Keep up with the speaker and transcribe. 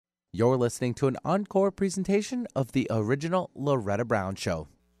You're listening to an encore presentation of the original Loretta Brown Show.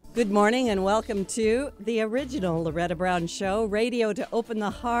 Good morning and welcome to the original Loretta Brown Show, radio to open the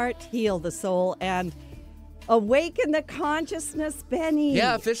heart, heal the soul, and awaken the consciousness, Benny.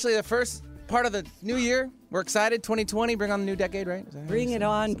 Yeah, officially the first part of the new year. We're excited. 2020, bring on the new decade, right? Bring it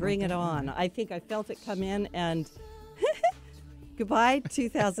on, bring it on. I think I felt it come in and goodbye,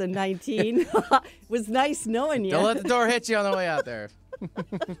 2019. It was nice knowing you. Don't let the door hit you on the way out there.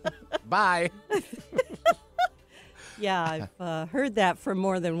 Bye. Yeah, I've heard that from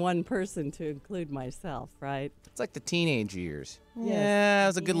more than one person to include myself, right? It's like the teenage years. Yes. Yeah, it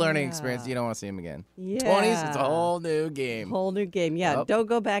was a good learning Yeah. experience. You don't want to see them again. Yeah. 20s, it's a whole new game. Whole new game. Yeah, Oh. Don't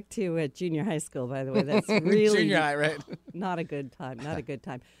go back to junior high school, by the way. That's really Junior high, right? not a good time. Not a good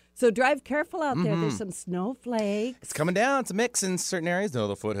time. So drive careful out there. There's some snowflakes. It's coming down. It's a mix in certain areas. No,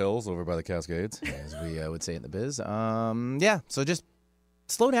 the foothills over by the Cascades, as we would say in the biz. Yeah, so just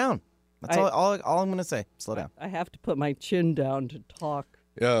slow down. That's all I'm going to say. Slow down. I have to put my chin down to talk.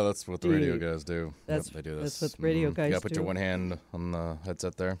 Yeah, that's what the radio Deep. guys do. That's- Yep, they do this. that's what radio guys Yeah, put your do. one hand on the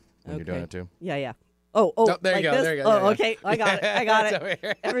headset there when you're doing Okay. it too. Yeah. Oh, there like you go, this? there you go, Oh, yeah, yeah. okay. I got It's over it.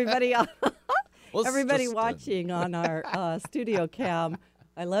 here. Everybody, Well, everybody just, watching on our studio cam,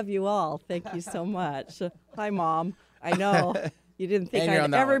 I love you all. Thank you so much. Hi, Mom. I know you didn't think And you're I'd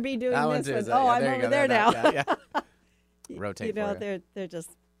on that ever one. be doing That one this too, one. so, Oh, yeah, I'm you over go, there now. Yeah. Rotate You know, for you. they're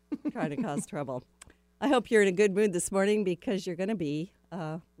just trying to cause trouble. I hope you're in a good mood this morning because you're going to be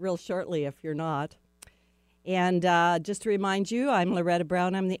real shortly if you're not. And just to remind you, I'm Loretta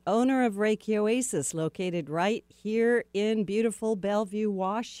Brown. I'm the owner of Reiki Oasis, located right here in beautiful Bellevue,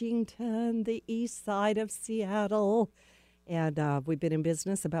 Washington, the east side of Seattle. And we've been in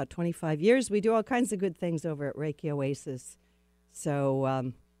business about 25 years. We do all kinds of good things over at Reiki Oasis.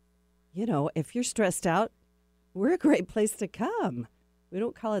 So, if you're stressed out, we're a great place to come. We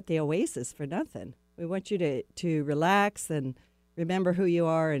don't call it the Oasis for nothing. We want you to relax and remember who you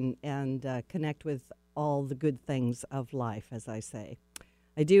are and connect with all the good things of life, as I say.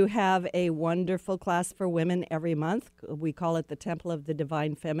 I do have a wonderful class for women every month. We call it the Temple of the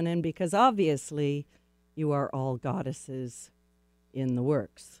Divine Feminine because obviously you are all goddesses in the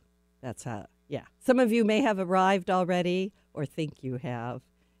works. That's how, yeah. Some of you may have arrived already or think you have.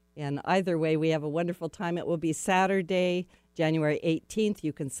 And either way, we have a wonderful time. It will be Saturday, January 18th.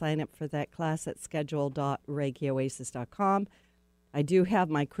 You can sign up for that class at schedule.reikioasis.com. I do have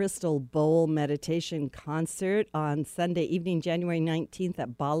my Crystal Bowl meditation concert on Sunday evening, January 19th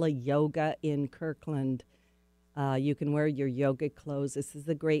at Bala Yoga in Kirkland. You can wear your yoga clothes. This is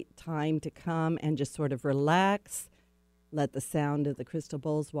a great time to come and just sort of relax. Let the sound of the crystal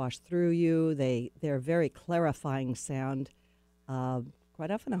bowls wash through you. They're a very clarifying sound.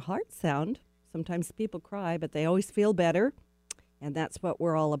 Quite often a heart sound. Sometimes people cry, but they always feel better. And that's what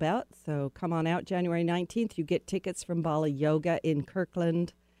we're all about. So come on out January 19th. You get tickets from Bala Yoga in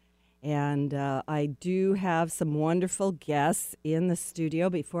Kirkland. And I do have some wonderful guests in the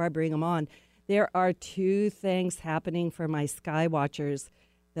studio before I bring them on. There are two things happening for my Sky Watchers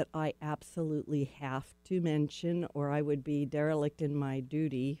that I absolutely have to mention or I would be derelict in my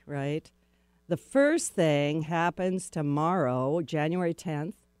duty, right? The first thing happens tomorrow, January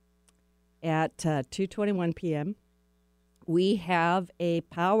 10th at 2:21 p.m. We have a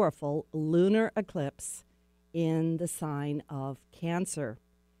powerful lunar eclipse in the sign of Cancer.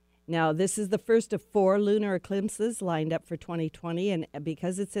 Now, this is the first of 4 lunar eclipses lined up for 2020, and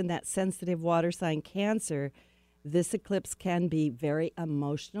because it's in that sensitive water sign Cancer, this eclipse can be very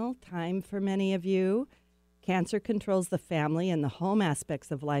emotional time for many of you. Cancer controls the family and the home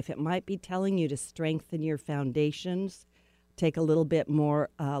aspects of life. It might be telling you to strengthen your foundations, take a little bit more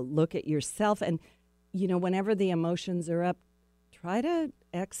look at yourself. And, whenever the emotions are up, try to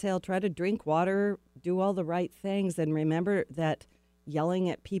exhale, try to drink water, do all the right things. And remember that yelling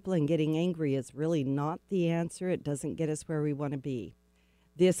at people and getting angry is really not the answer. It doesn't get us where we want to be.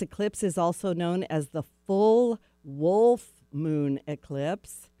 This eclipse is also known as the full wolf moon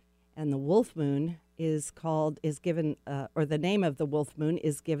eclipse. And the wolf moon the name of the wolf moon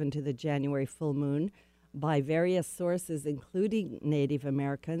is given to the January full moon by various sources, including Native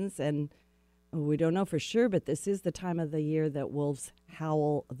Americans. And we don't know for sure, but this is the time of the year that wolves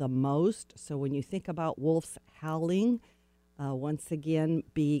howl the most. So when you think about wolves howling, once again,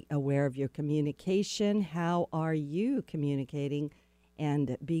 be aware of your communication. How are you communicating?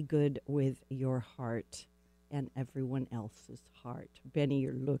 And be good with your heart and everyone else's heart. Benny,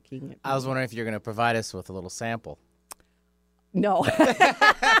 you're looking at me. I was wondering if you're going to provide us with a little sample. No.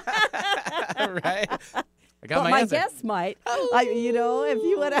 Right? I got But my my answer. guess might. If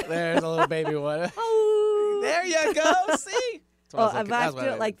you would have. There's a little baby one. Oh. There you go. See? I have to do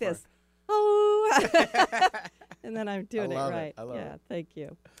it like this. Oh, and then I'm doing it right. I love it. Thank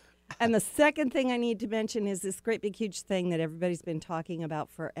you. And the second thing I need to mention is this great big huge thing that everybody's been talking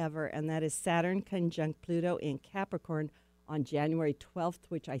about forever, and that is Saturn conjunct Pluto in Capricorn on January 12th,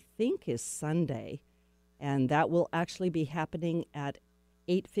 which I think is Sunday. And that will actually be happening at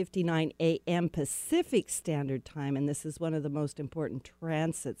 8:59 a.m. Pacific Standard Time, and this is one of the most important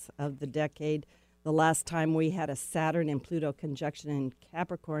transits of the decade. The last time we had a Saturn and Pluto conjunction in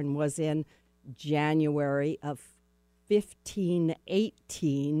Capricorn was in January of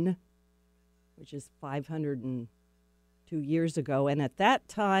 1518, which is 502 years ago. And at that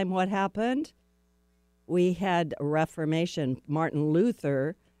time, what happened? We had a Reformation. Martin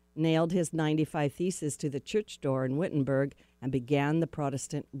Luther nailed his 95 Theses to the church door in Wittenberg and began the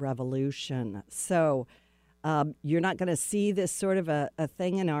Protestant Revolution. So you're not going to see this sort of a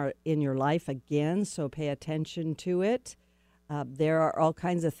thing in your life again, so pay attention to it. There are all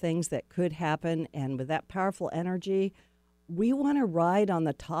kinds of things that could happen, and with that powerful energy, we want to ride on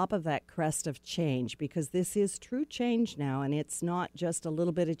the top of that crest of change, because this is true change now, and it's not just a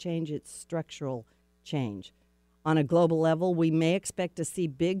little bit of change, it's structural change. On a global level, we may expect to see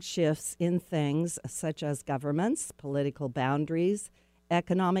big shifts in things such as governments, political boundaries,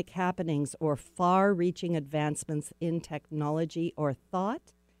 economic happenings, or far-reaching advancements in technology or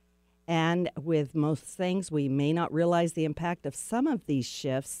thought. And with most things, we may not realize the impact of some of these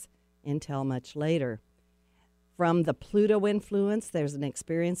shifts until much later. From the Pluto influence, there's an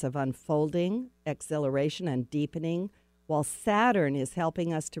experience of unfolding, exhilaration, and deepening, while Saturn is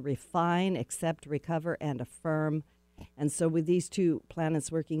helping us to refine, accept, recover, and affirm. And so with these two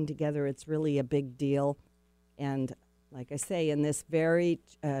planets working together, it's really a big deal. And like I say, in this very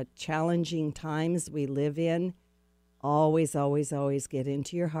challenging times we live in, always, always, always get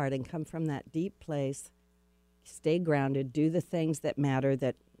into your heart and come from that deep place. Stay grounded. Do the things that matter,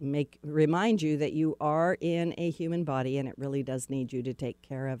 that remind you that you are in a human body and it really does need you to take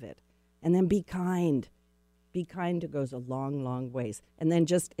care of it. And then be kind. Be kind. It goes a long, long ways. And then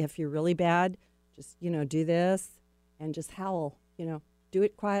just, if you're really bad, just, do this and just howl, do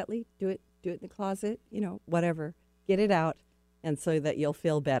it quietly, do it in the closet, whatever. Get it out, and so that you'll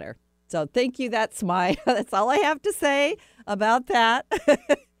feel better. So thank you. That's all I have to say about that.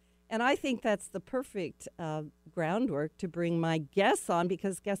 And I think that's the perfect groundwork to bring my guests on,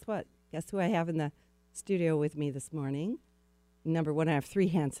 because guess what? Guess who I have in the studio with me this morning? Number one, I have three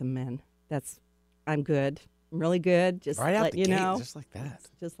handsome men. I'm good. I'm really good. Just right let you know. Just like that.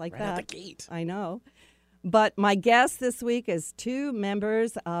 Just like right that. Out the gate. I know. But my guest this week is two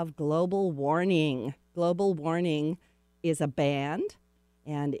members of Global Warning. Global Warning is a band.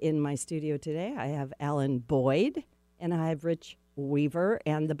 And in my studio today, I have Alan Boyd and I have Rich Weaver.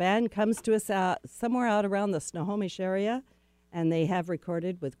 And the band comes to us somewhere out around the Snohomish area. And they have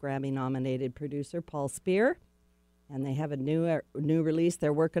recorded with Grammy-nominated producer Paul Spear. And they have a new release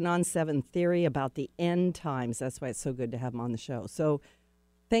they're working on, Seven Theory, about the end times. That's why it's so good to have them on the show. So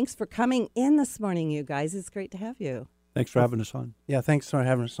thanks for coming in this morning, you guys. It's great to have you. Thanks for having us on. Yeah, thanks for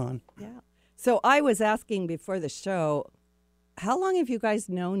having us on. Yeah. So I was asking before the show, how long have you guys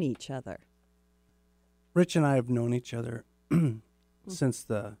known each other? Rich and I have known each other since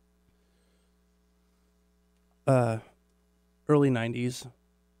the early 90s,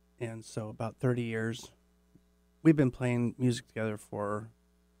 and so about 30 years. We've been playing music together for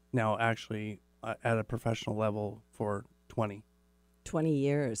now, actually, at a professional level for 20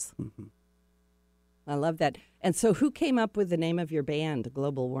 years. Mm-hmm. I love that. And so who came up with the name of your band,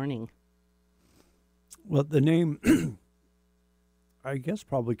 Global Warning? Well, the name, I guess,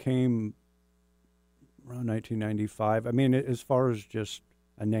 probably came around 1995. I mean, as far as just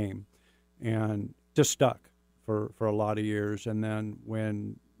a name, and just stuck for a lot of years. And then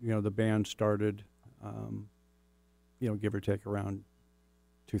when, the band started, give or take around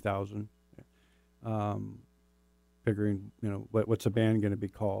 2000, figuring, what's a band going to be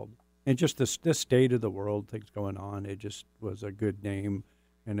called? And just this state of the world, things going on, it just was a good name,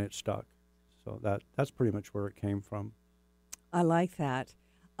 and it stuck. So that's pretty much where it came from. I like that.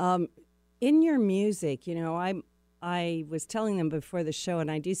 In your music, I was telling them before the show,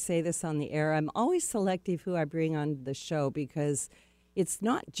 and I do say this on the air, I'm always selective who I bring on the show, because it's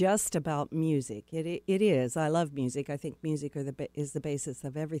not just about music. It is. I love music. I think music is the basis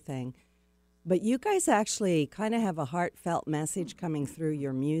of everything. But you guys actually kind of have a heartfelt message coming through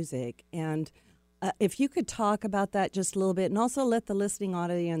your music. And if you could talk about that just a little bit, and also let the listening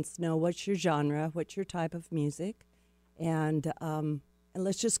audience know what's your genre, what's your type of music, and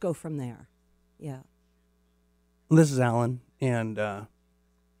let's just go from there. Yeah. This is Alan, and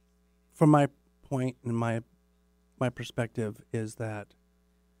from my point and my my perspective is that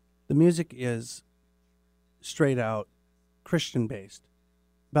the music is straight out Christian based.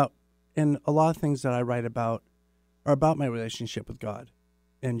 And a lot of things that I write about are about my relationship with God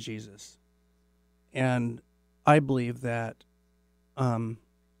and Jesus. And I believe that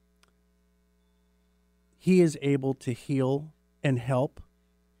He is able to heal and help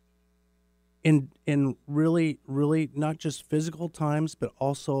in really, really not just physical times, but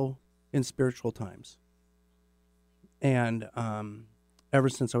also in spiritual times. And ever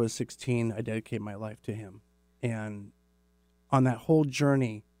since I was 16, I dedicated my life to Him. And on that whole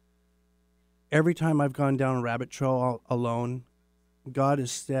journey, every time I've gone down a rabbit trail alone, God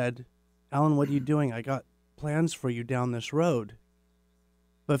has said, Alan, what are you doing? I got plans for you down this road.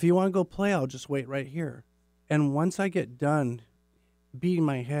 But if you want to go play, I'll just wait right here. And once I get done beating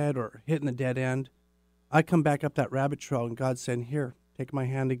my head or hitting the dead end, I come back up that rabbit trail and God said, here, take my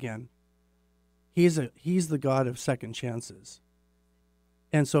hand again. He's the God of second chances.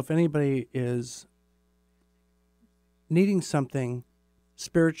 And so if anybody is needing something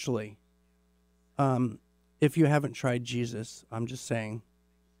spiritually, if you haven't tried Jesus, I'm just saying,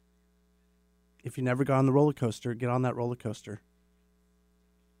 if you never got on the roller coaster, get on that roller coaster.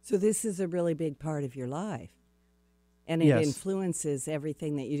 So this is a really big part of your life. And it Yes. influences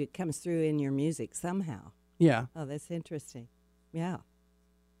everything that it comes through in your music somehow. Yeah. Oh, that's interesting. Yeah.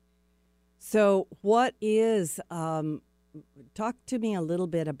 So what is, talk to me a little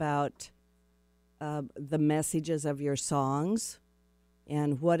bit about the messages of your songs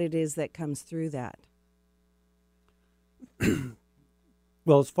and what it is that comes through that.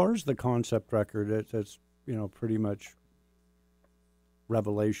 Well, as far as the concept record, it's pretty much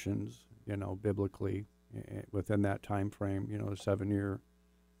revelations, biblically within that time frame, the 7-year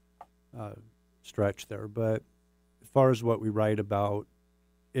stretch there. But as far as what we write about,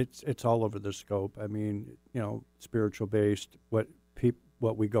 it's all over the scope. I mean, spiritual based, what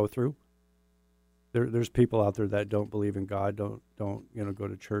we go through. There's people out there that don't believe in God, don't go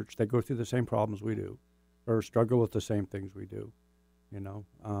to church. They go through the same problems we do, or struggle with the same things we do.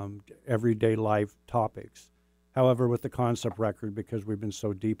 Everyday life topics. However, with the concept record, because we've been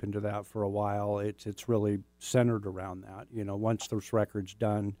so deep into that for a while, it's really centered around that. Once this record's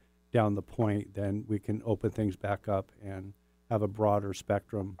done, down the point, then we can open things back up and have a broader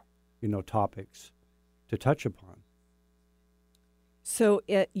spectrum, topics to touch upon. So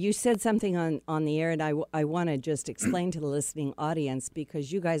you said something on the air, and I want to just explain to the listening audience,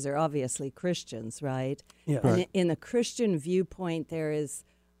 because you guys are obviously Christians, right? Yeah. And in the Christian viewpoint, there is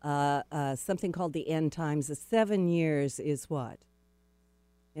something called the end times. The 7 years is what?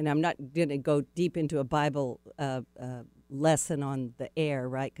 And I'm not going to go deep into a Bible lesson on the air,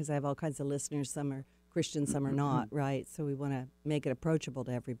 right? Because I have all kinds of listeners. Some are Christian, some are not, right? So we want to make it approachable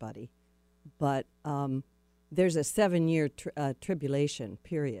to everybody. But there's a 7-year tribulation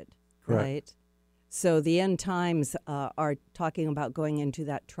period, Correct. right? So the end times are talking about going into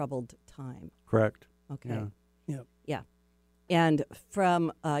that troubled time. Correct. Okay. Yeah. Yep. Yeah. And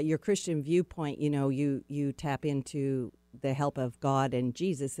from your Christian viewpoint, you tap into the help of God and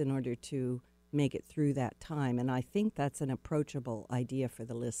Jesus in order to make it through that time. And I think that's an approachable idea for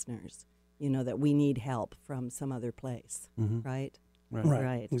the listeners, that we need help from some other place, Mm-hmm. right?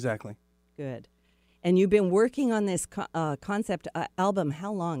 Right. Exactly. Good. And you've been working on this concept album.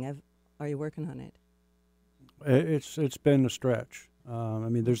 How long are you working on it? It's been a stretch.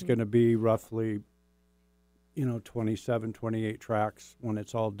 There's going to be roughly, 27, 28 tracks when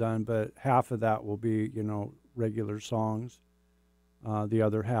it's all done, but half of that will be, regular songs. The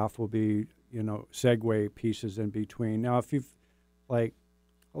other half will be, segue pieces in between. Now, if you've, like,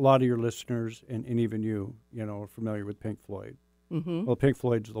 a lot of your listeners and even you, are familiar with Pink Floyd. Mm-hmm. Well, Pink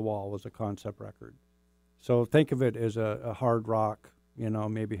Floyd's The Wall was a concept record. So think of it as a hard rock,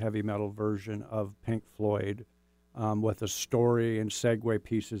 maybe heavy metal version of Pink Floyd, with a story and segue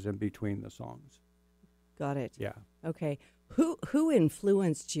pieces in between the songs. Got it. Yeah. Okay. Who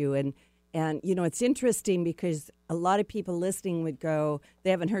influenced you? And it's interesting because a lot of people listening would go, they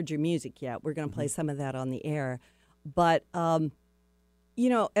haven't heard your music yet. We're going to play some of that on the air. But,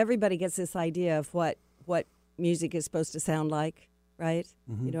 everybody gets this idea of what music is supposed to sound like, right?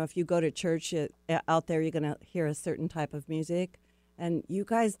 Mm-hmm. If you go to church out there, you're going to hear a certain type of music. And you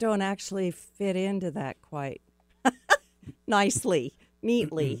guys don't actually fit into that quite nicely,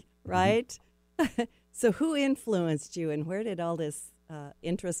 neatly, right? So who influenced you, and where did all this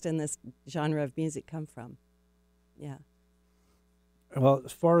interest in this genre of music come from? Yeah. Well,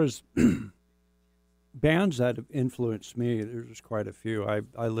 as far as bands that have influenced me, there's quite a few.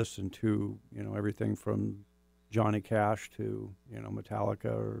 I listen to, everything from Johnny Cash to, Metallica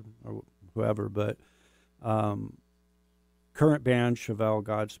or whoever. But current band, Chevelle,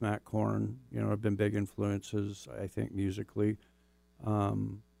 Godsmack, Korn, have been big influences, I think, musically.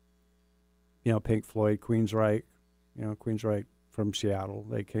 Pink Floyd, Queensryche, Queensryche from Seattle.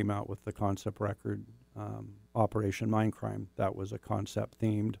 They came out with the concept record, Operation Mindcrime. That was a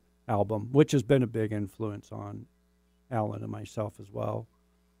concept-themed album, which has been a big influence on Alan and myself as well.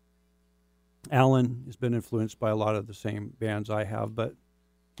 Alan has been influenced by a lot of the same bands I have, but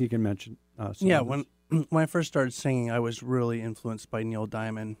he can mention some Yeah, others. when I first started singing, I was really influenced by Neil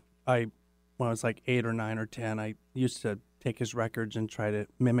Diamond. When I was like 8 or 9 or 10, I used to take his records and try to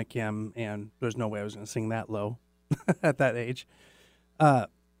mimic him, and there's no way I was going to sing that low at that age.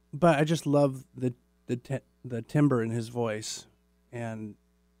 But I just love the timbre in his voice, and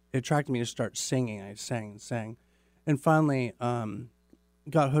it attracted me to start singing. I sang and sang, and finally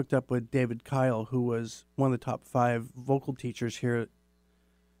got hooked up with David Kyle, who was one of the top 5 vocal teachers here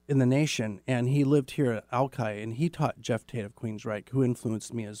in the nation, and he lived here at Alki, and he taught Jeff Tate of Queensryche, who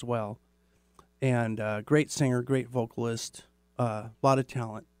influenced me as well. And great singer, great vocalist, a lot of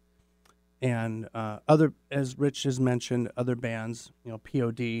talent. And other, as Rich has mentioned, other bands,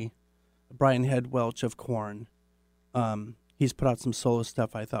 POD, Brian Head Welch of Korn. He's put out some solo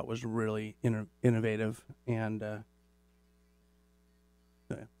stuff I thought was really innovative, and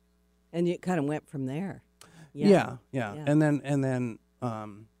And you kind of went from there. yeah. And then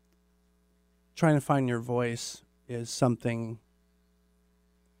trying to find your voice is something,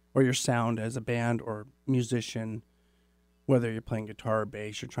 or your sound as a band or musician, whether you're playing guitar or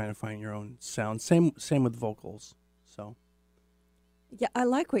bass, you're trying to find your own sound. Same with vocals. So Yeah, I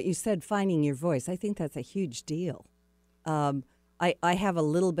like what you said, finding your voice. I think that's a huge deal. I have a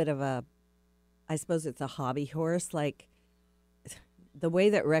little bit of I suppose it's a hobby horse. Like, the way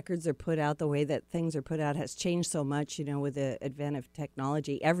that records are put out, the way that things are put out has changed so much, with the advent of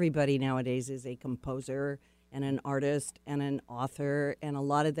technology. Everybody nowadays is a composer and an artist and an author, and a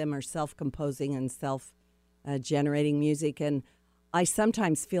lot of them are self-composing and self-generating music. And I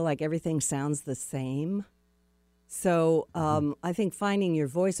sometimes feel like everything sounds the same. So I think finding your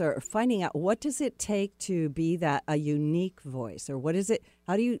voice, or finding out what does it take to be a unique voice, or what is it?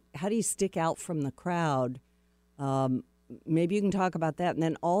 How do you stick out from the crowd? Maybe you can talk about that, and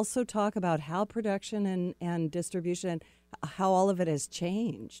then also talk about how production and distribution, and how all of it has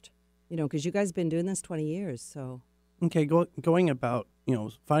changed. Because you guys have been doing this 20 years. So okay, going about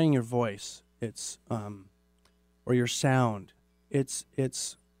finding your voice. It's or your sound. It's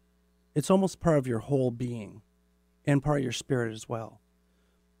almost part of your whole being, and part of your spirit as well.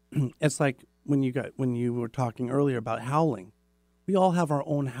 It's like when you were talking earlier about howling. We all have our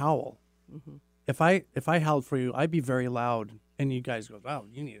own howl. Mm-hmm. If I howled for you, I'd be very loud, and you guys go, "Wow,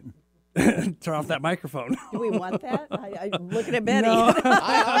 you need to turn off that microphone." do we want that? I'm looking at Betty. No.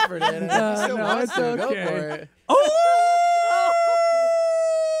 I offered it. No, it's Go okay. for it.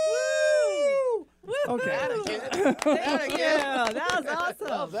 Okay. Yeah, that was awesome.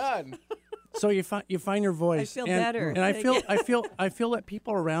 Well done. So you find your voice. I feel and, better. And I feel that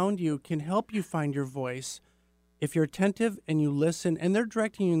people around you can help you find your voice if you're attentive and you listen, and they're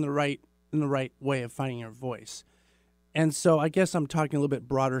directing you in the right way of finding your voice. And so I guess I'm talking a little bit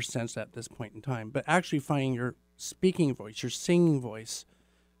broader sense at this point in time, but actually finding your speaking voice, your singing voice,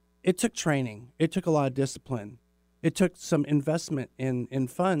 it took training. It took a lot of discipline. It took some investment in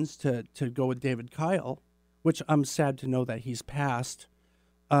funds to go with David Kyle, which I'm sad to know that he's passed.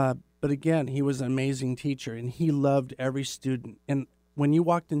 But again, he was an amazing teacher, and he loved every student. And when you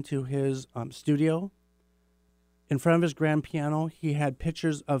walked into his studio, in front of his grand piano, he had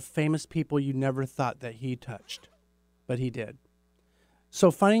pictures of famous people you never thought that he touched, but he did.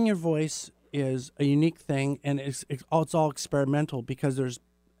 So finding your voice is a unique thing, and it's all experimental, because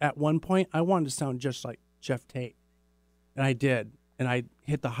at one point I wanted to sound just like Jeff Tate, and I did, and I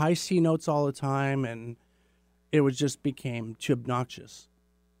hit the high C notes all the time, and it just became too obnoxious.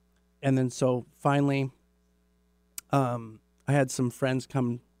 And then so finally, I had some friends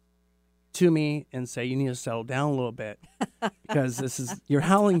come to me and say, "You need to settle down a little bit, because you're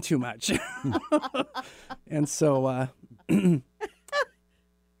howling too much." And so, Could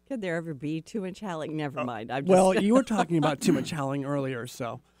there ever be too much howling? Never mind. I'm just well, you were talking about too much howling earlier.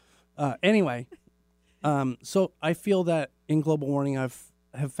 So anyway, so I feel that in Global Warning,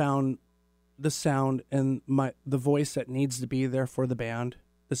 have found the sound and the voice that needs to be there for the band,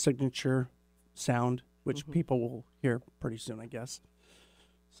 the signature sound, which people will hear pretty soon, I guess.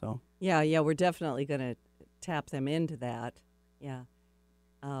 So Yeah, we're definitely going to tap them into that. Yeah.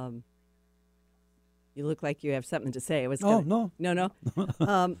 You look like you have something to say. No. No.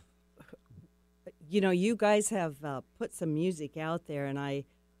 You guys have put some music out there, and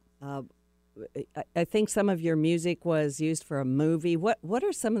I think some of your music was used for a movie. What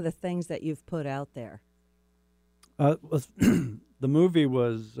are some of the things that you've put out there? The movie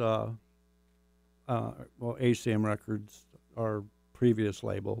was ACM Records, our previous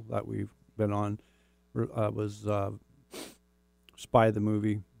label that we've been on, was Spy the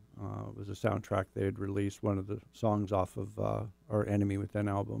Movie. Was a soundtrack they had released, one of the songs off of our Enemy Within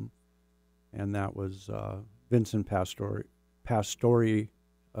album, and that was Vincent Pastore,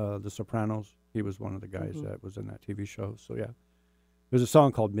 The Sopranos. He was one of the guys that was in that TV show. So yeah, there's a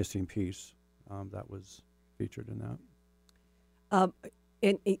song called "Missing Piece" that was featured in that.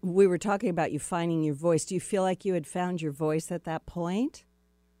 And we were talking about you finding your voice. Do you feel like you had found your voice at that point?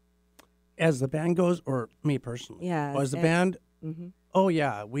 As the band goes, or me personally? Yeah. As the band? Mm-hmm. Oh,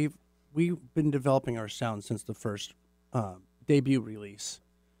 yeah. We've been developing our sound since the first debut release.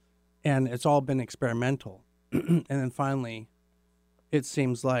 And it's all been experimental. And then finally, it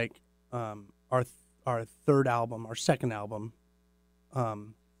seems like our third album, our second album,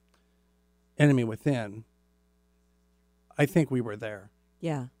 Enemy Within, I think we were there.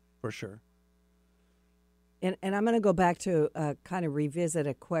 Yeah. For sure. And I'm going to go back to kind of revisit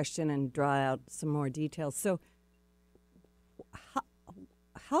a question and draw out some more details. So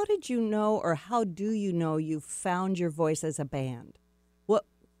how did you know, or how do you know you found your voice as a band? What?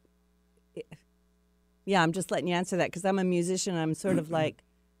 Yeah, I'm just letting you answer that because I'm a musician. I'm sort of like,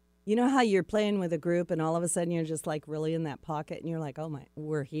 you know how you're playing with a group and all of a sudden you're just like really in that pocket and you're like, oh my,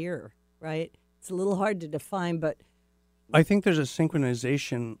 we're here, right? It's a little hard to define, but I think there's a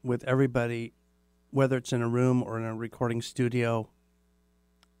synchronization with everybody, whether it's in a room or in a recording studio,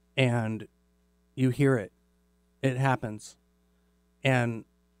 and you hear it. It happens. And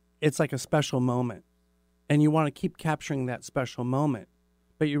it's like a special moment. And you want to keep capturing that special moment.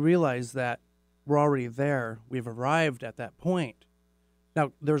 But you realize that we're already there. We've arrived at that point.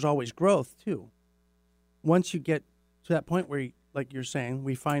 Now, there's always growth, too. Once you get to that point where, like you're saying,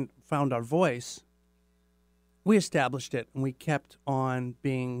 we found our voice, we established it, and we kept on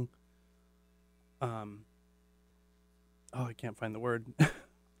being, I can't find the word,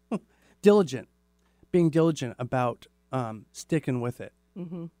 diligent, being diligent about sticking with it.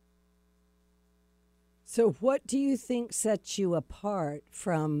 Mm-hmm. So what do you think sets you apart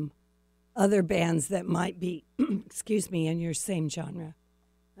from other bands that might be, excuse me, in your same genre?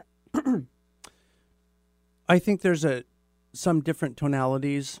 I think there's some different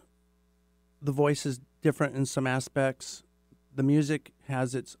tonalities. The voice is different in some aspects. The music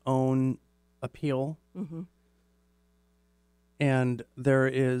has its own appeal. Mm-hmm. And there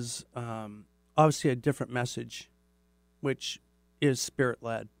is obviously a different message, which is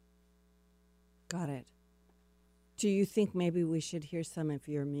spirit-led. Got it. Do you think maybe we should hear some of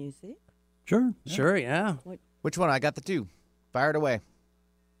your music? Sure. Sure, yeah. Which one? I got the two. Fire it away.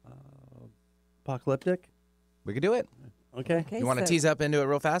 Apocalyptic? We could do it. Okay. You want to tease up into it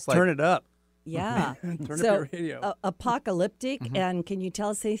real fast? Turn it up. Yeah. Turn up So, your radio. Apocalyptic, and can you tell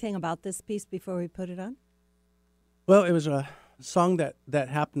us anything about this piece before we put it on? Well, it was a song that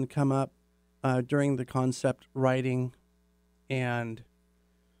happened to come up during the concept writing, and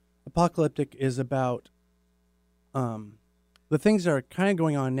Apocalyptic is about the things that are kind of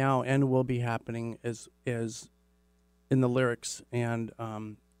going on now and will be happening is in the lyrics, and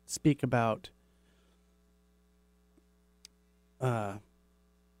speak about the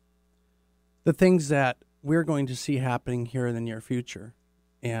things that we're going to see happening here in the near future,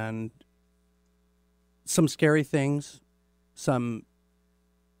 and some scary things, some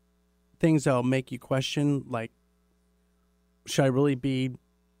things that will make you question, like, should I really be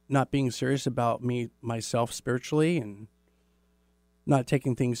not being serious about myself spiritually and not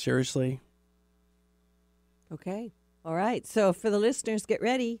taking things seriously? Okay. All right. So for the listeners, get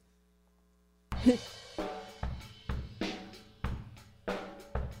ready.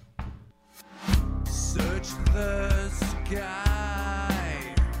 Search the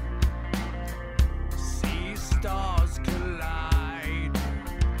sky, see stars collide,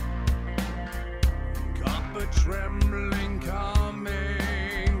 cup a trembling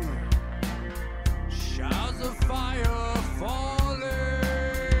coming, showers of fire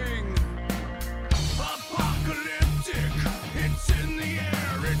falling, apocalyptic, it's in the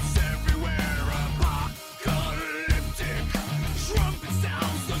air, it's everywhere, apocalyptic.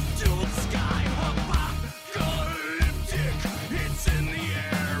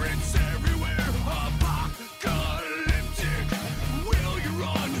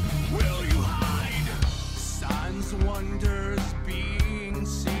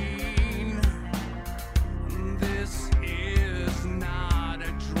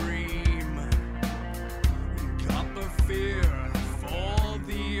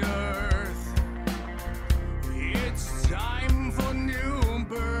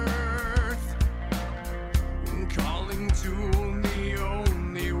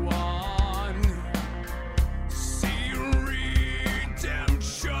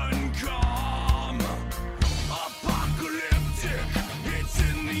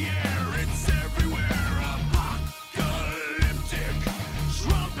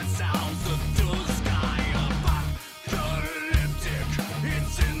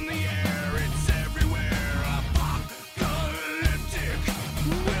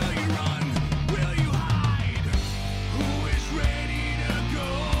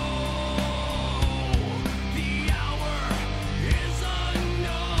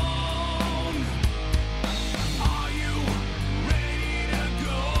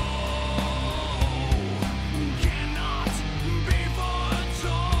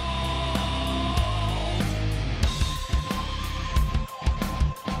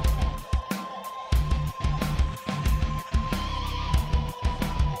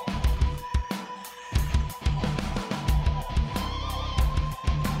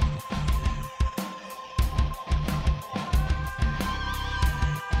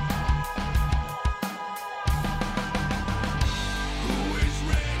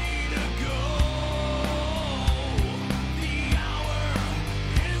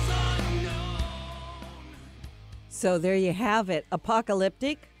 So there you have it.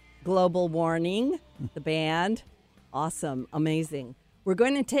 Apocalyptic, Global Warning, the band. Awesome. Amazing. We're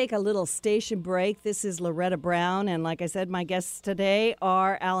going to take a little station break. This is Loretta Brown. And like I said, my guests today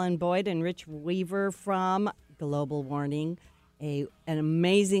are Alan Boyd and Rich Weaver from Global Warning, an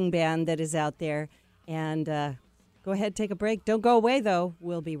amazing band that is out there. And go ahead, take a break. Don't go away, though.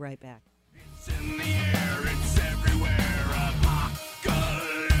 We'll be right back. It's in the air, it's everywhere,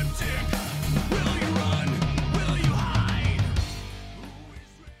 apocalyptic. Will you run? Will you hide?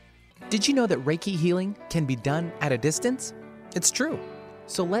 Did you know that Reiki healing can be done at a distance? It's true.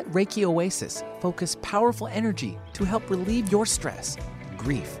 So let Reiki Oasis focus powerful energy to help relieve your stress,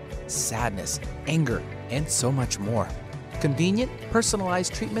 grief, sadness, anger, and so much more. Convenient,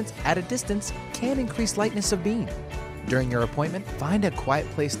 personalized treatments at a distance can increase lightness of being. During your appointment, find a quiet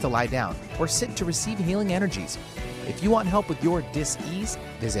place to lie down or sit to receive healing energies. If you want help with your dis-ease,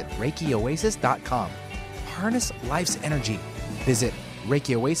 visit ReikiOasis.com. Harness life's energy. Visit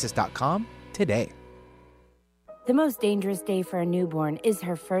ReikiOasis.com today. The most dangerous day for a newborn is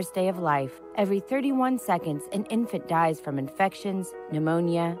her first day of life. Every 31 seconds, an infant dies from infections,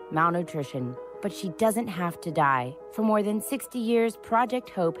 pneumonia, malnutrition. But she doesn't have to die. For more than 60 years, Project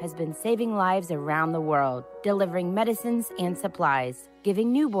Hope has been saving lives around the world, delivering medicines and supplies,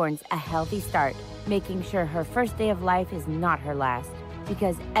 giving newborns a healthy start, making sure her first day of life is not her last.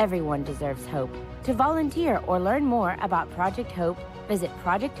 Because everyone deserves hope. To volunteer or learn more about Project Hope, visit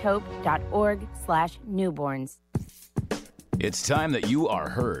projecthope.org/newborns. It's time that you are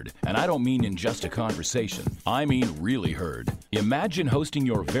heard, and I don't mean in just a conversation. I mean really heard. Imagine hosting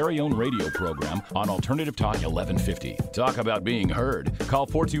your very own radio program on Alternative Talk 1150. Talk about being heard. Call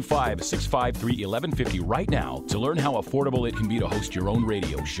 425-653-1150 right now to learn how affordable it can be to host your own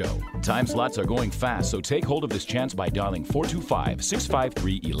radio show. Time slots are going fast, so take hold of this chance by dialing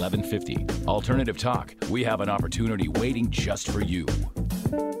 425-653-1150. Alternative Talk. We have an opportunity waiting just for you.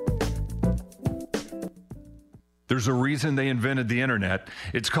 There's a reason they invented the internet.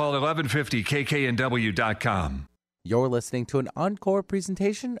 It's called 1150kknw.com. You're listening to an encore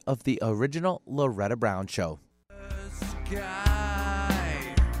presentation of the original Loretta Brown Show.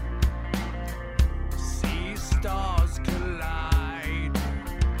 Sky, see stars collide,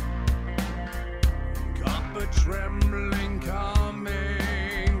 cup a trembling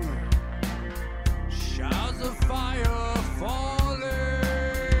coming, showers of fire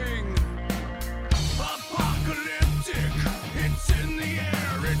falling, apocalyptic, it's in the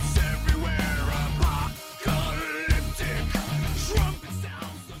air, it's everywhere, apocalyptic, trumpet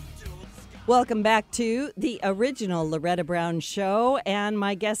sounds until the sky. Welcome back to the original Loretta Brown Show. And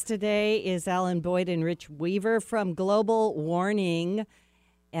my guest today is Alan Boyd and Rich Weaver from Global Warning,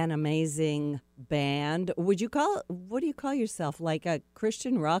 an amazing band. What do you call yourself? Like a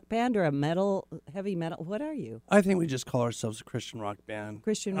Christian rock band or a heavy metal? What are you? I think we just call ourselves a Christian rock band.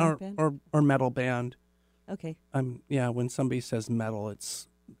 Christian rock band? Or metal band. Okay. Yeah, when somebody says metal, it's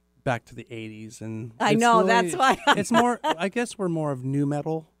back to the 80s. And I it's know, really- that's why. It's more, I guess we're more of new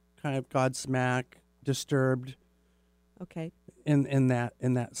metal, kind of Godsmack, Disturbed, Okay. in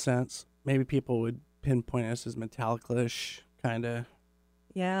that sense. Maybe people would pinpoint us as Metallica-ish, kind of.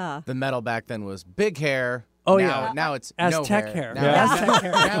 Yeah. The metal back then was big hair. Oh, now, yeah. Now it's Aztec no hair. Now, Yeah. Aztec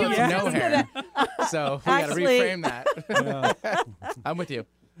hair. Now it's Yeah. no hair. So we got to Actually- reframe that. I'm with you.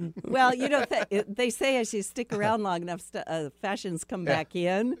 Well, they say as you stick around long enough, fashions come back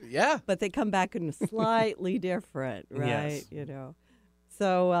in. Yeah. But they come back in slightly different, right? Yes.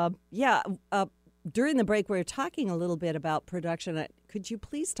 So, during the break, we were talking a little bit about production. Could you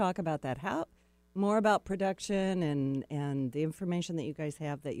please talk about that? More about production and the information that you guys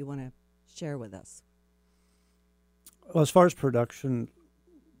have that you want to share with us? Well, as far as production,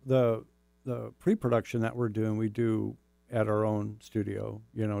 the pre-production that we're doing, we do at our own studio,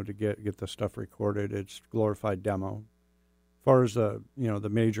 to get the stuff recorded. It's glorified demo. As far as the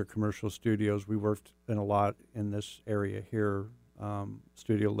major commercial studios, we worked in a lot in this area here.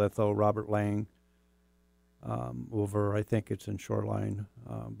 Studio Litho, Robert Lang, over, I think it's in Shoreline,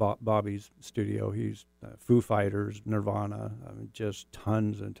 Bobby's studio. He's Foo Fighters, Nirvana, just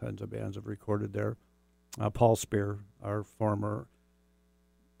tons and tons of bands have recorded there. Paul Spear, our former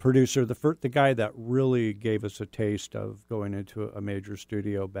producer, the guy that really gave us a taste of going into a major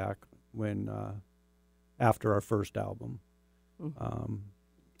studio back when after our first album.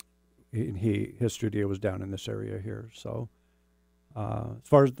 His studio was down in this area here. So as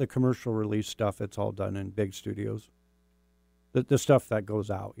far as the commercial release stuff, it's all done in big studios. The stuff that goes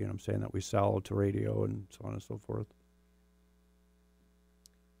out, I'm saying, that we sell to radio and so on and so forth.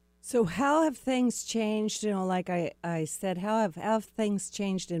 So how have things changed? Like I said, how have things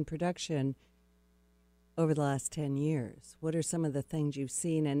changed in production over the last 10 years? What are some of the things you've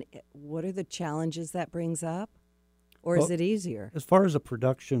seen, and what are the challenges that brings up? Or is Well, it easier? As far as the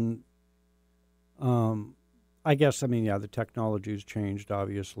production, I guess, I mean, yeah, the technology's changed,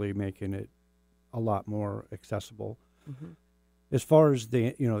 obviously, making it a lot more accessible. Mm-hmm. As far as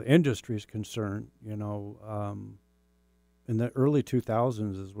the industry is concerned, in the early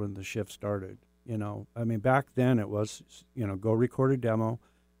 2000s is when the shift started. I mean, back then it was, go record a demo,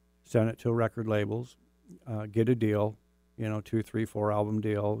 send it to record labels, get a deal, 2, 3, 4 album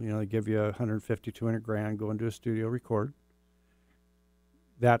deal. They give you 150, 200 grand, go into a studio, record.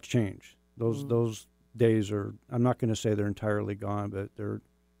 That's changed. Those days are, I'm not going to say they're entirely gone, but they're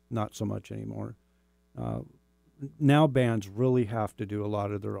not so much anymore. Now bands really have to do a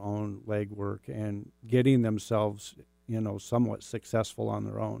lot of their own legwork and getting themselves, somewhat successful on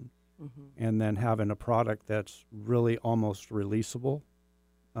their own, and then having a product that's really almost releasable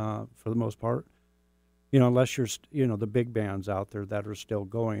for the most part. Unless you're, the big bands out there that are still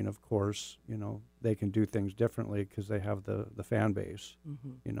going, of course, they can do things differently because they have the fan base,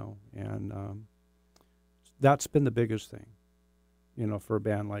 and that's been the biggest thing, for a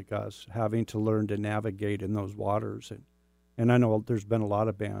band like us, having to learn to navigate in those waters. And I know there's been a lot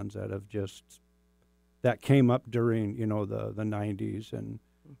of bands that have that came up during, the 90s and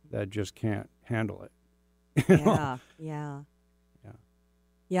that just can't handle it. Yeah.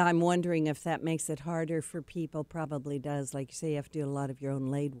 Yeah, I'm wondering if that makes it harder for people. Probably does. Like you say, you have to do a lot of your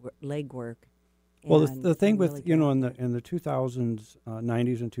own legwork. Well, the thing with, in the 2000s,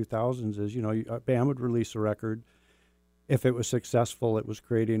 90s and 2000s is, a band would release a record. If it was successful, it was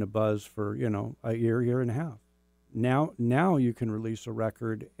creating a buzz for, a year and a half. Now you can release a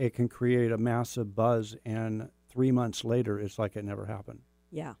record, it can create a massive buzz, and 3 months later, it's like it never happened.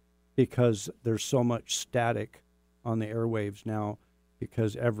 Yeah. Because there's so much static on the airwaves now,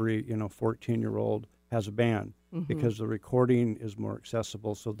 because every 14-year-old has a band, because the recording is more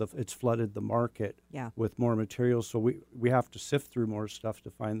accessible, so it's flooded the market with more material. So we have to sift through more stuff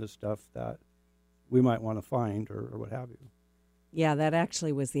to find the stuff that we might want to find or what have you. Yeah, that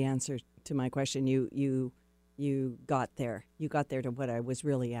actually was the answer to my question. You got there. You got there to what I was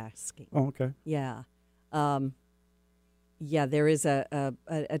really asking. Oh, okay. Yeah. Yeah, there is a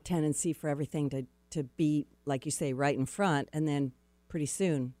tendency for everything to be, like you say, right in front, and then pretty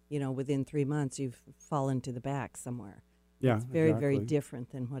soon, within 3 months, you've fallen to the back somewhere. Yeah, it's very, exactly. very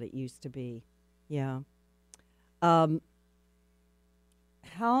different than what it used to be. Yeah. How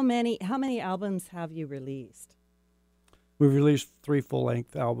many albums have you released? We've released 3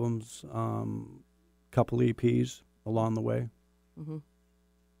 full-length albums, couple EPs along the way,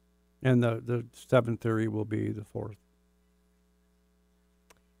 and the 7th Theory will be the 4th.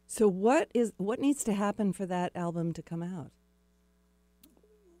 So what needs to happen for that album to come out?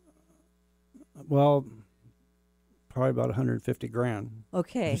 Well, probably about 150 grand.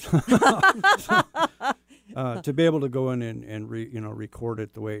 Okay. To be able to go in and record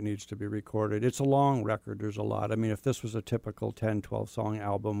it the way it needs to be recorded. It's a long record. There's a lot. I mean, if this was a typical 10, 12-song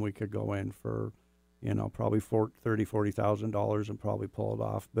album, we could go in for, probably $40,000 and probably pull it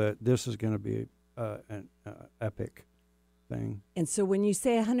off. But this is going to be an epic thing. And so when you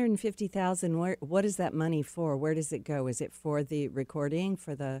say $150,000, what is that money for? Where does it go? Is it for the recording,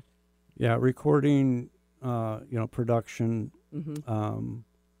 for the... Yeah, recording, production,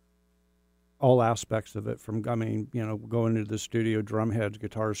 all aspects of it, from, going into the studio, drum heads,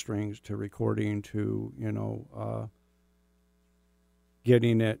 guitar strings, to recording, to,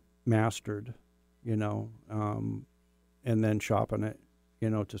 getting it mastered, and then shopping it,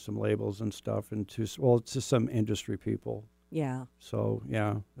 to some labels and stuff, and to some industry people. Yeah. So,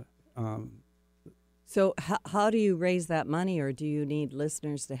 yeah. So how do you raise that money, or do you need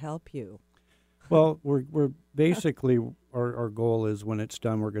listeners to help you? Well, we're basically, our goal is when it's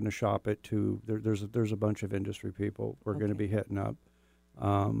done, we're going to shop it to, there's a bunch of industry people we're going to be hitting up,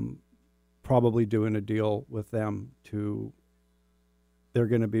 probably doing a deal with them they're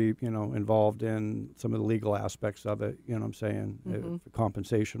going to be, involved in some of the legal aspects of it, what I'm saying,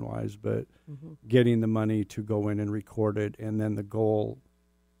 compensation-wise, but getting the money to go in and record it, and then the goal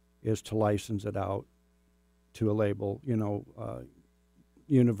is to license it out to a label,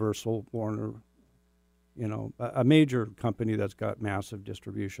 Universal, Warner, a major company that's got massive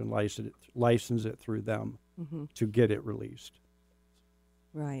distribution, license it through them to get it released.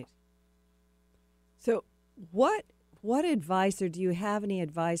 Right. So what advice, or do you have any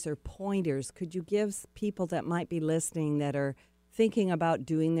advice or pointers could you give people that might be listening that are thinking about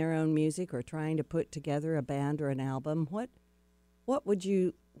doing their own music or trying to put together a band or an album? What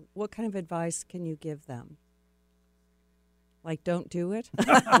kind of advice can you give them? Like, don't do it?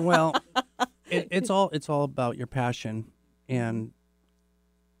 Well, it's all about your passion, and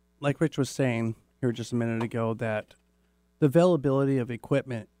like Rich was saying here just a minute ago, that the availability of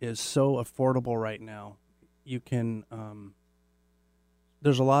equipment is so affordable right now. You can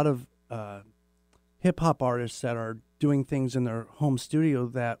there's a lot of hip hop artists that are doing things in their home studio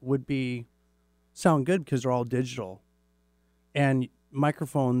that would sound good because they're all digital, and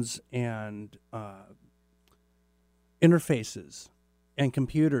microphones and interfaces and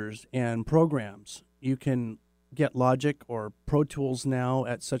computers and programs. You can get Logic or Pro Tools now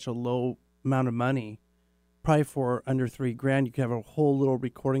at such a low amount of money, probably for under $3,000. You can have a whole little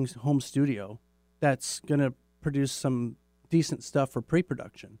recording home studio that's going to produce some decent stuff for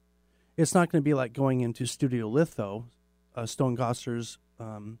pre-production. It's not going to be like going into Studio Litho, Stone Gosser's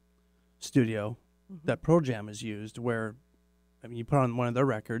studio that Pro Jam has used, where you put on one of their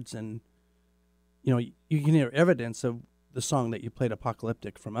records and you can hear evidence of the song that you played,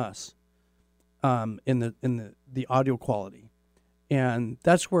 Apocalyptic, from us, in the audio quality. And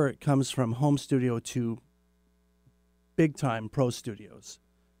that's where it comes from home studio to big time pro studios,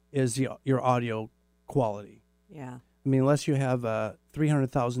 is your audio quality. Yeah. I mean, unless you have a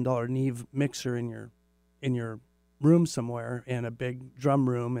 $300,000 Neve mixer in your room somewhere and a big drum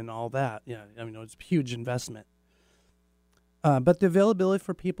room and all that, yeah, I mean, it's a huge investment. But the availability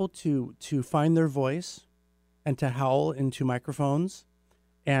for people to find their voice and to howl into microphones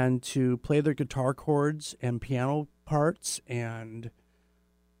and to play their guitar chords and piano parts and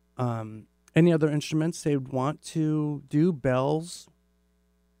any other instruments they would want to do, bells,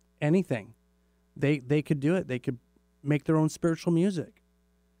 anything. They could do it. They could make their own spiritual music.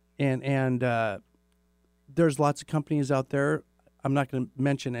 And there's lots of companies out there. I'm not going to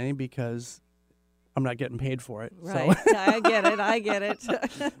mention any because I'm not getting paid for it. Right. So. I get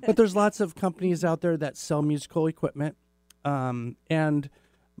it. But there's lots of companies out there that sell musical equipment. And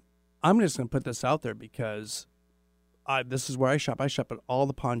I'm just going to put this out there because this is where I shop. I shop at all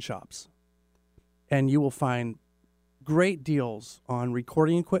the pawn shops. And you will find great deals on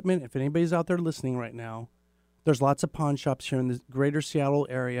recording equipment. If anybody's out there listening right now, there's lots of pawn shops here in the greater Seattle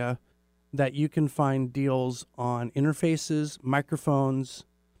area that you can find deals on interfaces, microphones.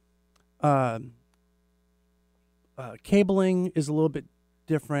 Cabling is a little bit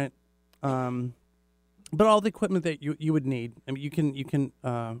different, but all the equipment that you would need. I mean, you can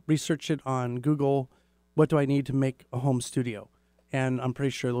research it on Google. What do I need to make a home studio? And I'm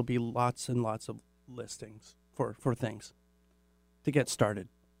pretty sure there'll be lots and lots of listings for things to get started.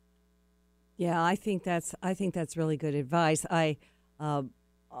 Yeah, I think that's really good advice.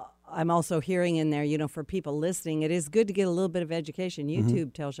 I'm also hearing in there, for people listening, it is good to get a little bit of education.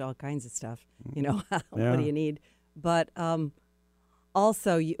 YouTube tells you all kinds of stuff. What do you need? But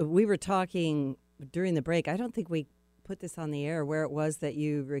also, we were talking during the break. I don't think we put this on the air, where it was that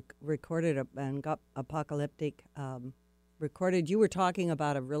you recorded and got Apocalyptic recorded. You were talking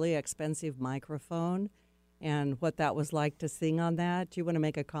about a really expensive microphone and what that was like to sing on that. Do you want to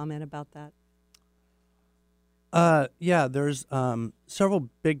make a comment about that? Yeah, there's several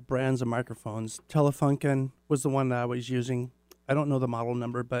big brands of microphones. Telefunken was the one that I was using. I don't know the model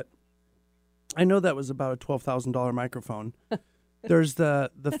number, but I know that was about a $12,000 microphone. There's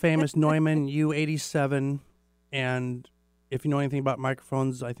the famous Neumann U87, and if you know anything about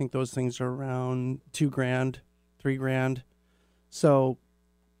microphones, I think those things are around $2,000, $3,000. So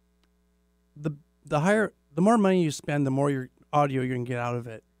the more money you spend, the more your audio you can get out of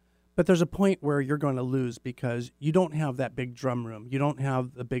it. But there's a point where you're going to lose because you don't have that big drum room. You don't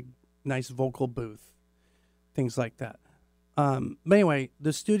have the big, nice vocal booth, things like that. But anyway,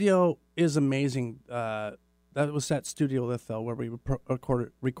 the studio is amazing. That was at Studio Litho where we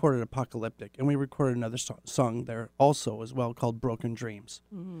recorded Apocalyptic, and we recorded another song there also as well called Broken Dreams.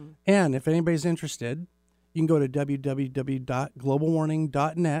 Mm-hmm. And if anybody's interested, you can go to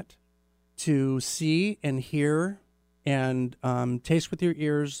www.globalwarning.net to see and hear and taste with your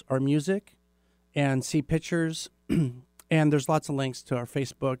ears our music and see pictures. And there's lots of links to our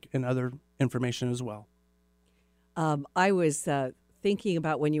Facebook and other information as well. I was thinking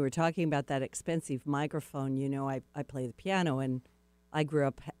about when you were talking about that expensive microphone, I play the piano, and I grew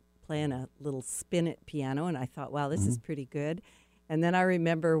up playing a little spinet piano, and I thought, wow, this is pretty good. And then I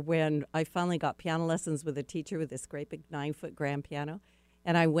remember when I finally got piano lessons with a teacher with this great big 9-foot grand piano,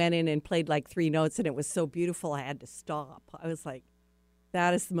 and I went in and played like 3 notes, and it was so beautiful I had to stop. I was like,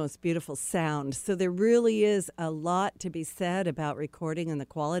 that is the most beautiful sound. So there really is a lot to be said about recording and the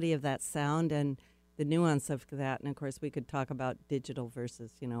quality of that sound and the nuance of that. And, of course, we could talk about digital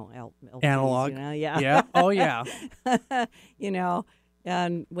versus, LPs, analog. Yeah. Yeah. Oh, yeah.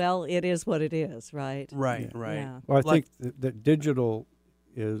 And, well, it is what it is, right? Right, right. Yeah. Well, I think that digital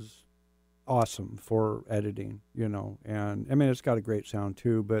is awesome for editing, you know. And I mean, it's got a great sound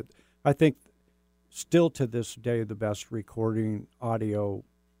too. But I think still to this day, the best recording audio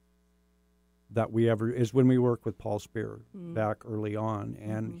that we ever is when we work with Paul Spear back early on,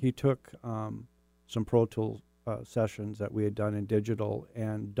 and he took some Pro Tools sessions that we had done in digital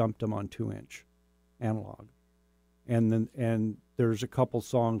and dumped them on 2-inch analog. And there's a couple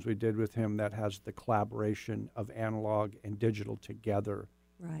songs we did with him that has the collaboration of analog and digital together.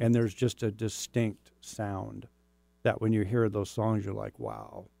 Right. And there's just a distinct sound that when you hear those songs, you're like,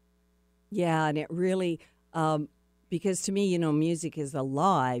 wow. Yeah, and it really, because to me, you know, music is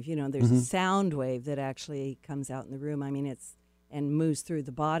alive. You know, there's a sound wave that actually comes out in the room. I mean, and moves through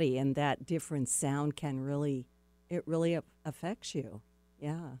the body, and that different sound can really affects you.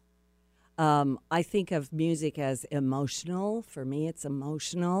 Yeah. I think of music as emotional. For me, it's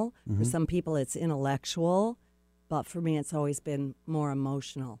emotional. For some people, it's intellectual. But for me, it's always been more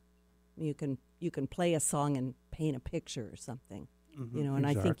emotional. You can play a song and paint a picture or something, you know. And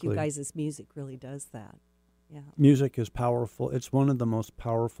I think you guys' music really does that. Yeah. Music is powerful. It's one of the most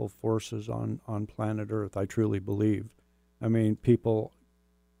powerful forces on planet Earth. I truly believe. I mean, people,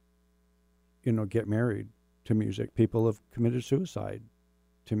 you know, get married to music. People have committed suicide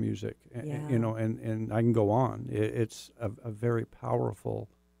to music, you know, and I can go on. It's a very powerful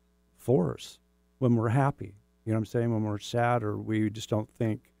force when we're happy. You know what I'm saying? When we're sad or we just don't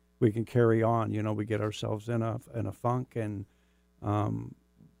think we can carry on, you know, we get ourselves in a funk, and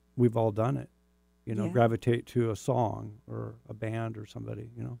we've all done it. You know, gravitate to a song or a band or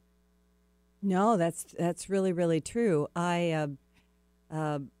somebody, you know. No, that's really, really true. You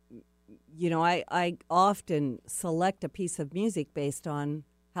know, I often select a piece of music based on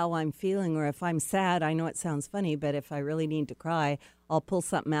how I'm feeling, or if I'm sad, I know it sounds funny, but if I really need to cry, I'll pull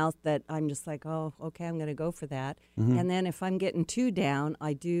something out that I'm just like, oh, okay, I'm going to go for that. And then if I'm getting too down,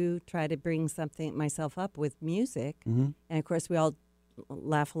 I do try to bring something myself up with music. And of course, we all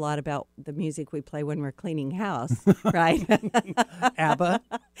laugh a lot about the music we play when we're cleaning house, right? ABBA.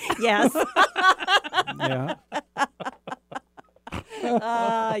 Yes. Yeah.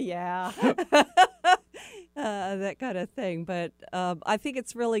 Yeah. That kind of thing. But I think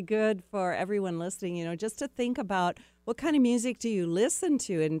it's really good for everyone listening, you know, just to think about what kind of music do you listen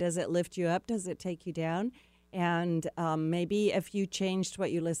to, and does it lift you up? Does it take you down? And maybe if you changed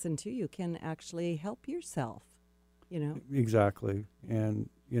what you listen to, you can actually help yourself, you know. Exactly. And,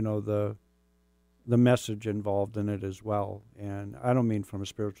 you know, the message involved in it as well. And I don't mean from a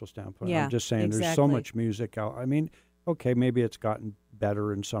spiritual standpoint. Yeah, I'm just saying there's so exactly. much music out. I mean, okay, maybe it's gotten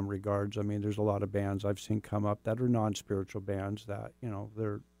better in some regards. I mean, there's a lot of bands I've seen come up that are non-spiritual bands that, you know,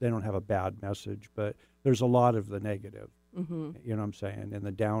 they don't have a bad message, but there's a lot of the negative, you know what I'm saying, and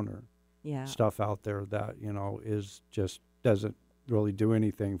the downer stuff out there that, you know, is just doesn't really do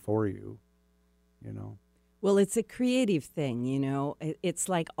anything for you, you know. Well, it's a creative thing, you know. It's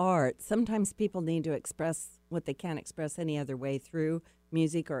like art. Sometimes people need to express what they can't express any other way through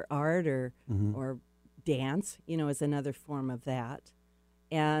music or art or dance, you know, is another form of that.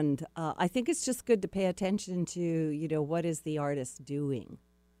 And I think it's just good to pay attention to, you know, what is the artist doing.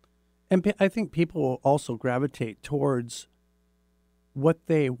 And I think people will also gravitate towards what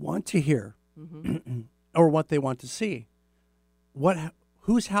they want to hear or what they want to see.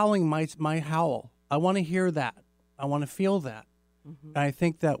 Who's howling my howl? I want to hear that. I want to feel that. And I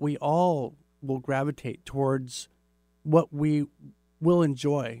think that we all will gravitate towards what we will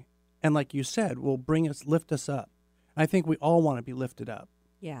enjoy. And like you said, will lift us up. I think we all want to be lifted up.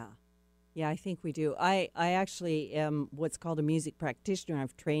 Yeah. Yeah, I think we do. I actually am what's called a music practitioner. I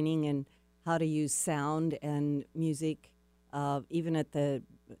have training in how to use sound and music, even at the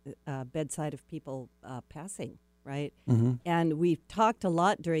bedside of people passing, right? And we've talked a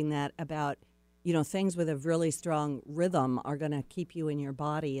lot during that about, you know, things with a really strong rhythm are going to keep you in your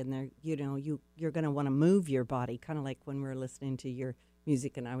body, and they're, you know, you're going to want to move your body, kind of like when we were listening to your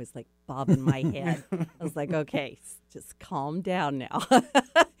music and I was like bobbing my head. I was like, okay, just calm down now,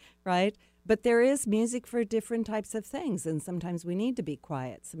 right? But there is music for different types of things, and sometimes we need to be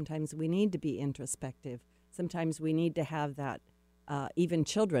quiet. Sometimes we need to be introspective. Sometimes we need to have that, even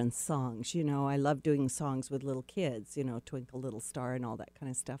children's songs. You know, I love doing songs with little kids, you know, Twinkle Little Star and all that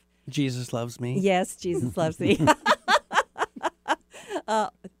kind of stuff. Jesus Loves Me. Yes, Jesus Loves Me.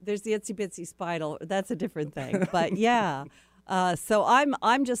 There's the Itsy Bitsy Spider. That's a different thing. But yeah. So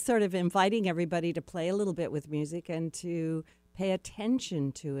I'm just sort of inviting everybody to play a little bit with music and to pay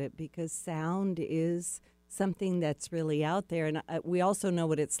attention to it, because sound is something that's really out there. And we also know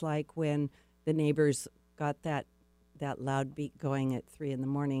what it's like when the neighbors got that loud beat going at 3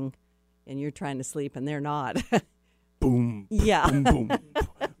 a.m. and you're trying to sleep and they're not. Boom. Yeah. Boom, boom,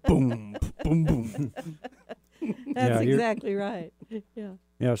 boom, boom, boom, boom. That's you're- exactly right. Yeah.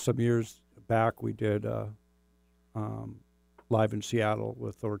 Yeah, some years back we did live in Seattle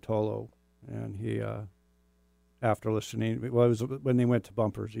with Ortolo, and he, after listening, well, it was when they went to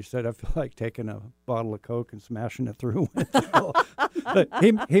Bumpers, he said, "I feel like taking a bottle of Coke and smashing it through." But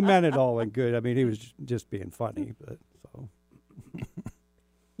he meant it all in good. I mean, he was just being funny, but so.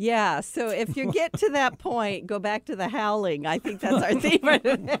 Yeah, so if you get to that point, go back to the howling. I think that's our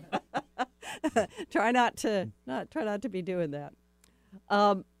theme. Try not to be doing that.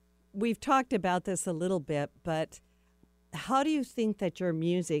 We've talked about this a little bit, but how do you think that your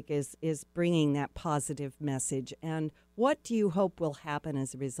music is bringing that positive message, and what do you hope will happen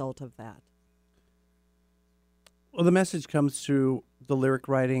as a result of that? Well, the message comes through the lyric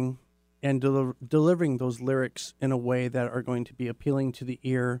writing and delivering those lyrics in a way that are going to be appealing to the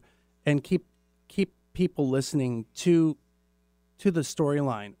ear and keep people listening to the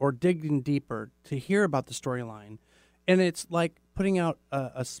storyline or digging deeper to hear about the storyline. And it's like putting out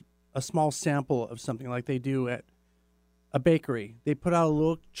a small sample of something like they do at a bakery. They put out a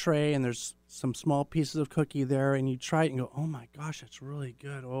little tray and there's some small pieces of cookie there, and you try it and go, oh my gosh, that's really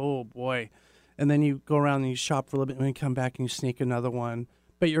good. Oh boy. And then you go around and you shop for a little bit and you come back and you sneak another one.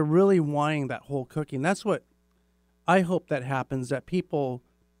 But you're really wanting that whole cookie. And that's what I hope that happens, that people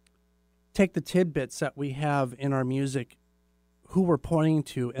take the tidbits that we have in our music, who we're pointing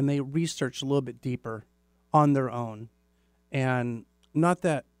to, and they research a little bit deeper on their own. And not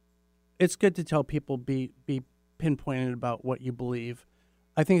that it's good to tell people be pinpointed about what you believe.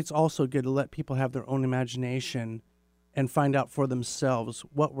 I think it's also good to let people have their own imagination and find out for themselves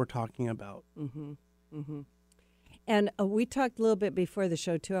what we're talking about. Mm-hmm. Mm-hmm. And we talked a little bit before the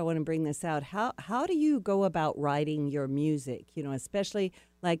show, too. I want to bring this out. How do you go about writing your music? You know, especially,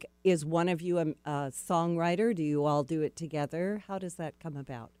 like, is one of you a songwriter? Do you all do it together? How does that come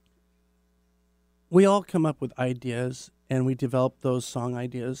about? We all come up with ideas, and we develop those song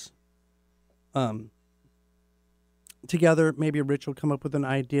ideas together. Maybe Rich will come up with an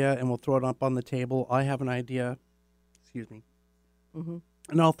idea, and we'll throw it up on the table. I have an idea. Excuse me. Mm-hmm.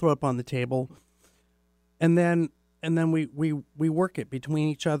 And I'll throw it up on the table. And then we work it between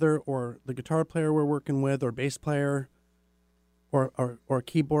each other, or the guitar player we're working with, or bass player, or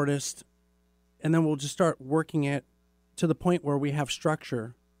keyboardist. And then we'll just start working it to the point where we have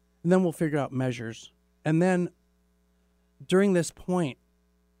structure. And then we'll figure out measures. And then during this point,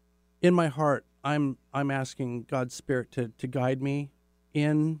 in my heart, I'm asking God's Spirit to guide me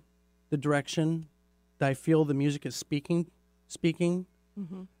in the direction that I feel the music is speaking.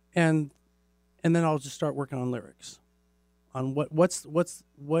 Mm-hmm. And then I'll just start working on lyrics, on what's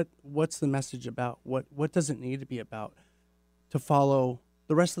the message about, what does it need to be about, to follow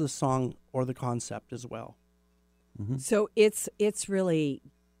the rest of the song or the concept as well. Mm-hmm. So it's really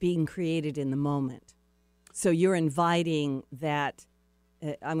being created in the moment. So you're inviting that,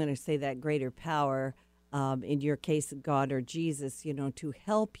 I'm going to say that greater power, in your case, God or Jesus, you know, to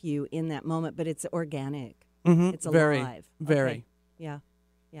help you in that moment, but it's organic. Mm-hmm. It's alive. Very. Okay. Yeah.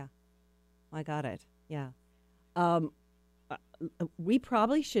 I got it. Yeah. We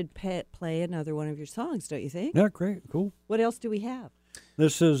probably should play another one of your songs, don't you think? Yeah, great, cool. What else do we have?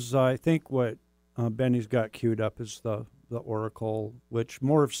 This is, I think, what Benny's got queued up is the Oracle, which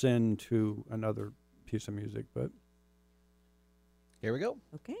morphs into another piece of music. But Here we go.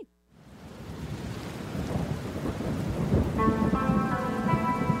 Okay.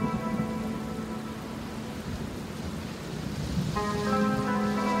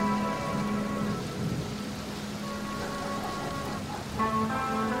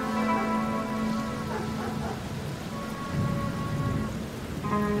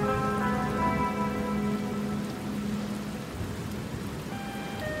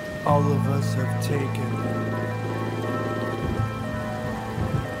 All of us have taken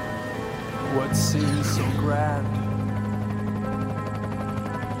what seems so grand,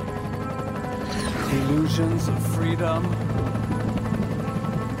 illusions of freedom,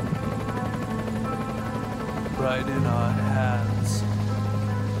 right in our hands.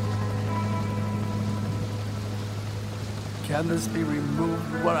 Can this be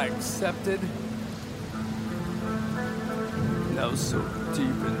removed, what I accepted? Now so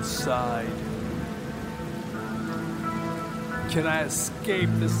deep inside. Can I escape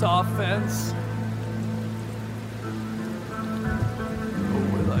this offense? Or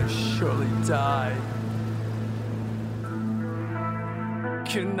will I surely die?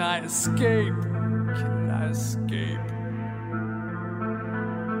 Can I escape? Can I escape?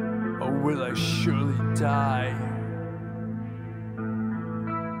 Or will I surely die?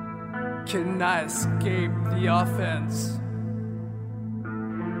 Can I escape the offense?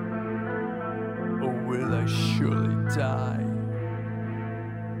 surely die.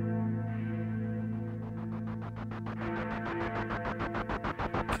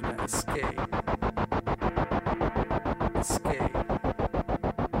 Can I escape? Escape.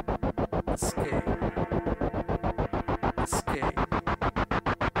 Escape. Escape.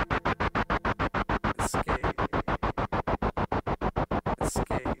 Escape.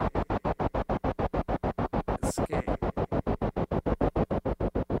 Escape. Escape.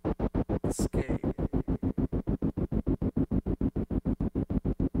 Escape.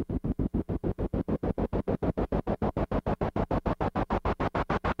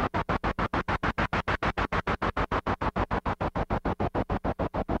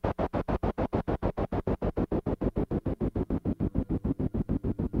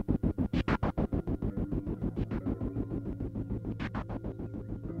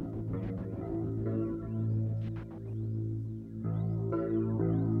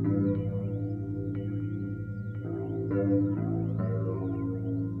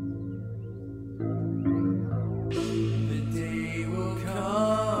 The day will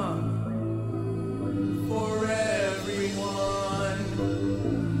come for everyone.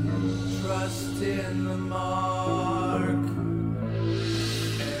 Trust in the mark.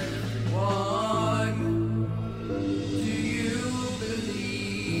 Everyone, do you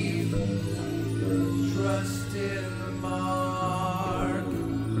believe? Trust in the mark.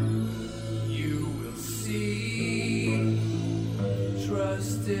 You will see.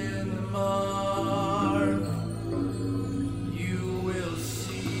 Trust in the mark. You will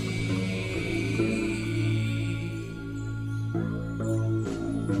see.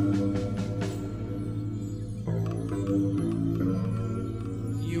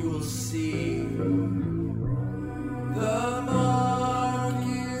 You will see. The mark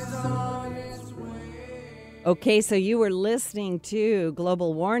is on its way. Okay, so you were listening to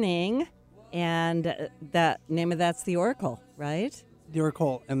Global Warning, and that name of that's the Oracle, right? The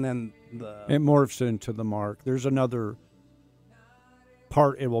Oracle, and then the It morphs into the mark. There's another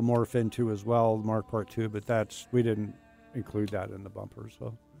part it will morph into as well, Mark Part 2, but we didn't include that in the bumper.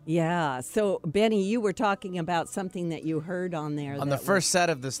 So Yeah. So, Benny, you were talking about something that you heard on there. On the first set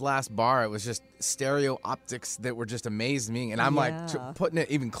of this last bar, it was just stereo optics that were just amazed me. And I'm like putting it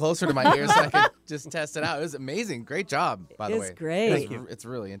even closer to my ear so I could just test it out. It was amazing. Great job, by the way. It's great. Thank you. It's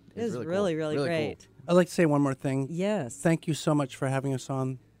really really, cool. really great. Cool. I'd like to say one more thing. Yes. Thank you so much for having us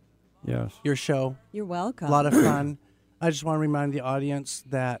on yes, your show. You're welcome. A lot of fun. I just want to remind the audience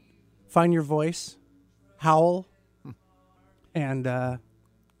that find your voice, howl, and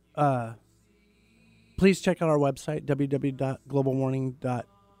please check out our website,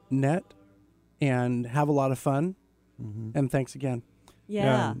 www.globalwarning.net, and have a lot of fun. And thanks again.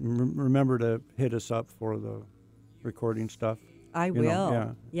 Yeah. Remember to hit us up for the recording stuff. I You will.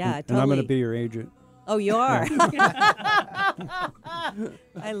 know, Yeah, and I'm going to totally. be your agent. Oh, you are.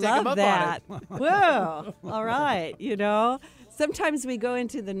 I love that. Whoa. All right. You know, sometimes we go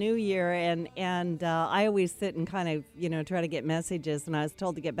into the new year and I always sit and kind of, try to get messages, and I was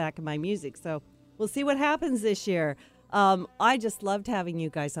told to get back in my music. So we'll see what happens this year. I just loved having you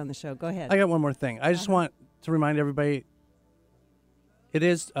guys on the show. Go ahead. I got one more thing. I just want to remind everybody, it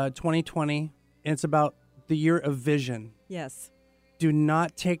is 2020, and it's about the year of vision. Yes. Do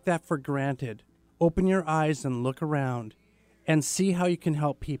not take that for granted. Open your eyes and look around and see how you can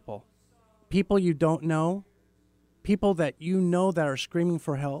help people. People you don't know, people that you know that are screaming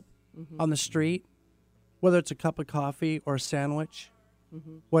for help on the street, whether it's a cup of coffee or a sandwich,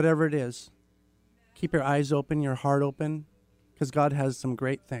 whatever it is. Keep your eyes open, your heart open, because God has some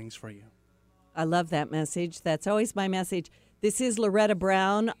great things for you. I love that message. That's always my message. This is Loretta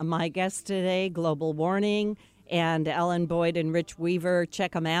Brown, my guest today, Global Warning, and Ellen Boyd and Rich Weaver.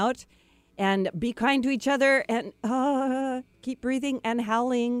 Check them out. And be kind to each other, and keep breathing and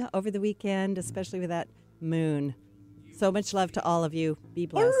howling over the weekend, especially with that moon. So much love to all of you. Be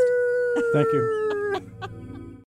blessed. Thank you.